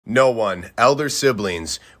No one. Elder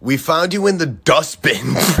siblings. We found you in the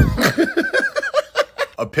dustbin.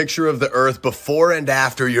 A picture of the earth before and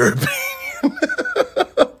after your opinion.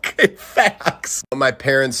 Okay, facts. What my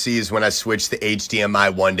parents sees when I switch the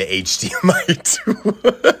HDMI 1 to HDMI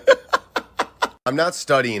 2. I'm not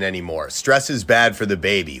studying anymore. Stress is bad for the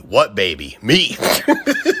baby. What baby? Me.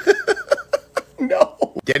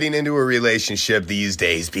 No. Getting into a relationship these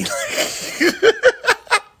days be like...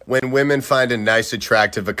 When women find a nice,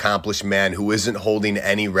 attractive, accomplished man who isn't holding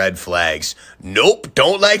any red flags. Nope,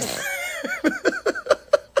 don't like...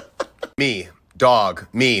 Me, dog,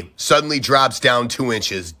 me, suddenly drops down 2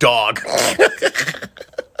 inches, dog.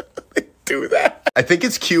 Do that. I think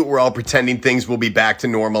it's cute we're all pretending things will be back to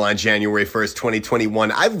normal on January 1st,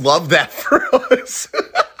 2021. I love that for us.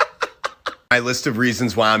 My list of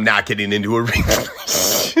reasons why I'm not getting into a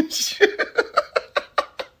relationship.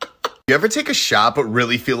 You ever take a shot but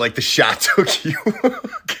really feel like the shot took you?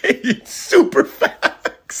 Okay, super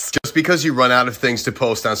facts. Just because you run out of things to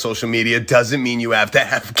post on social media doesn't mean you have to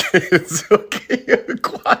have kids. Okay,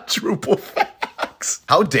 quadruple facts.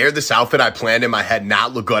 How dare this outfit I planned in my head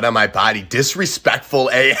not look good on my body? Disrespectful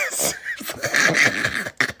AS.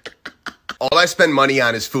 All I spend money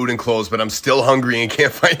on is food and clothes, but I'm still hungry and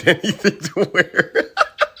can't find anything to wear.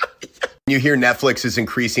 You hear Netflix is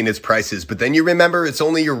increasing its prices, but then you remember it's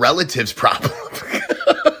only your relative's problem.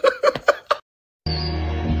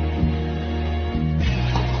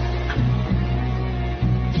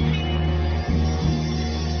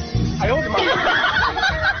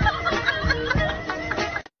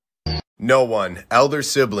 No one. Elder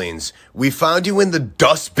siblings. We found you in the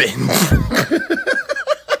dustbin.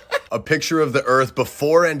 A picture of the earth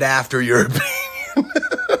before and after your opinion.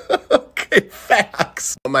 Okay,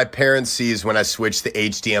 facts. What my parents sees when I switch the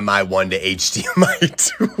HDMI 1 to HDMI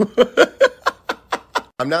 2.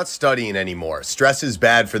 I'm not studying anymore. Stress is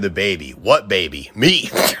bad for the baby. What baby? Me.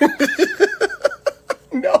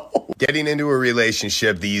 No. Getting into a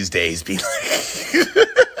relationship these days be like...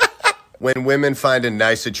 When women find a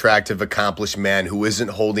nice, attractive, accomplished man who isn't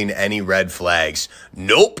holding any red flags.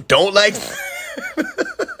 Nope, don't like...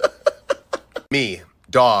 Me,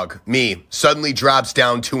 dog, me, suddenly drops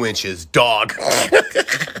down 2 inches, dog.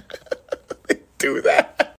 Do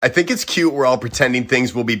that. I think it's cute we're all pretending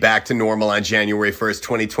things will be back to normal on January 1st,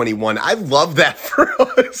 2021. I love that for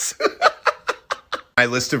us. My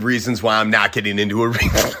list of reasons why I'm not getting into a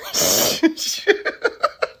relationship.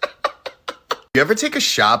 You ever take a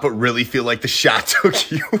shot but really feel like the shot took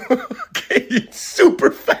you? Okay, super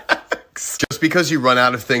facts. Just because you run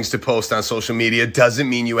out of things to post on social media doesn't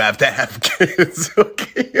mean you have to have kids.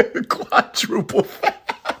 Okay, quadruple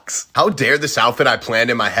facts. How dare this outfit I planned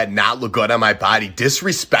in my head not look good on my body?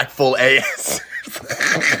 Disrespectful AS.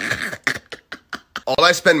 All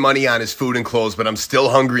I spend money on is food and clothes, but I'm still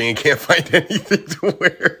hungry and can't find anything to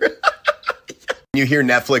wear. You hear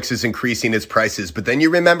Netflix is increasing its prices, but then you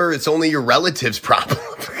remember it's only your relative's problem.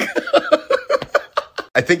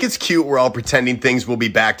 I think it's cute we're all pretending things will be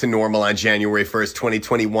back to normal on January 1st,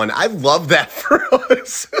 2021. I love that for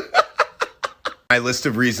us. My list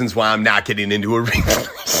of reasons why I'm not getting into a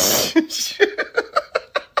relationship.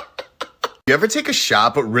 You ever take a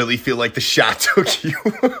shot but really feel like the shot took you?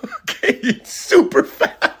 Okay, super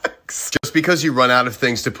facts. Just because you run out of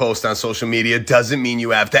things to post on social media doesn't mean you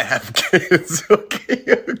have to have kids.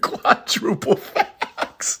 Okay, quadruple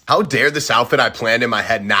facts. How dare this outfit I planned in my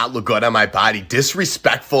head not look good on my body?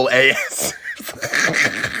 Disrespectful AS.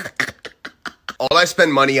 All I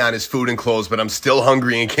spend money on is food and clothes, but I'm still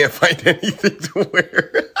hungry and can't find anything to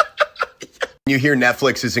wear. You hear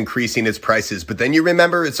Netflix is increasing its prices, but then you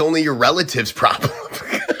remember it's only your relative's problem.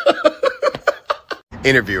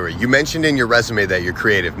 Interviewer, you mentioned in your resume that you're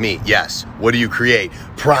creative. Me, yes. What do you create?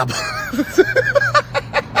 Problems.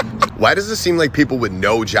 Why does it seem like people with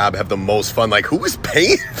no job have the most fun? Like, who is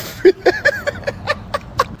paying for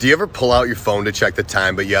that? Do you ever pull out your phone to check the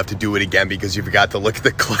time, but you have to do it again because you forgot to look at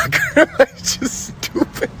the clock? It's just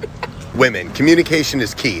stupid. Women, communication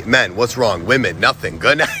is key. Men, what's wrong? Women, nothing.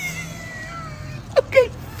 Good night. Okay,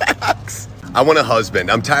 facts. I want a husband.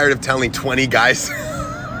 I'm tired of telling 20 guys.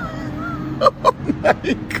 Oh my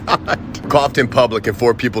God. Coughed in public and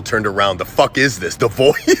 4 people turned around. The fuck is this? The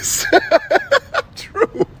Voice?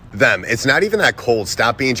 True. Them. It's not even that cold.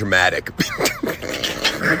 Stop being dramatic.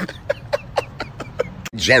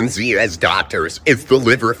 Gen Z as doctors. It's the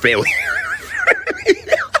liver failure.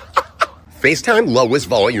 FaceTime lowest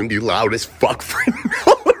volume, be loud as fuck for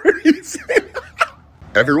no reason.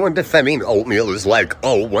 Everyone defending oatmeal is like,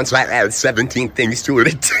 oh, once I add 17 things to it,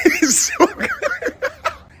 it tastes so good.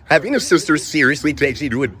 Having a sister seriously takes you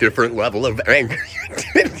to a different level of anger.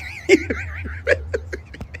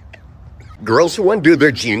 Girls who undo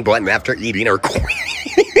their jean button after eating are queens.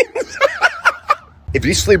 If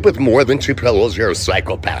you sleep with more than 2 pillows, you're a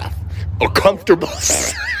psychopath. A comfortable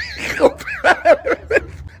psychopath.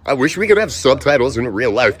 I wish we could have subtitles in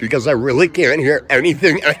real life because I really can't hear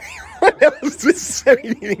anything anyone else is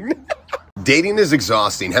saying. Dating is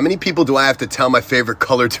exhausting. How many people do I have to tell my favorite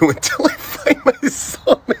color to until I find my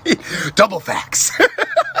soulmate? Double facts.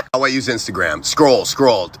 How I use Instagram. Scroll.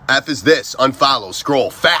 F is this. Unfollow. Scroll.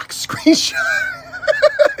 Facts. Screenshot.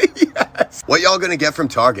 Yes. What y'all gonna get from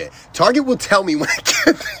Target? Target will tell me when I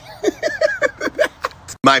get that.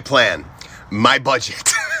 My plan. My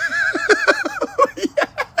budget.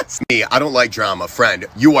 Yes. Me, I don't like drama. Friend,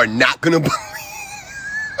 you are not gonna believe.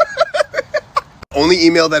 Only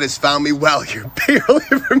email that has found me well. Your payroll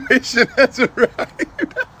information has arrived.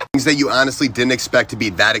 Things that you honestly didn't expect to be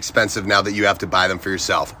that expensive now that you have to buy them for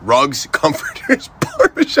yourself. Rugs, comforters,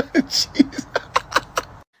 Parmesan cheese.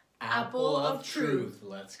 Apple of truth.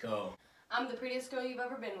 Let's go. I'm the prettiest girl you've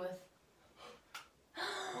ever been with.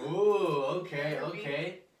 Ooh,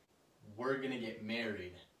 okay. We're gonna get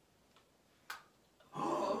married.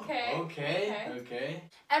 Okay.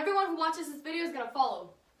 Everyone who watches this video is gonna follow.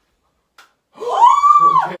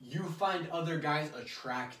 Okay. You find other guys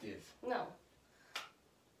attractive. No.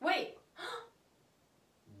 Wait.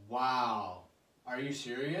 Wow. Are you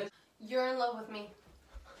serious? You're in love with me.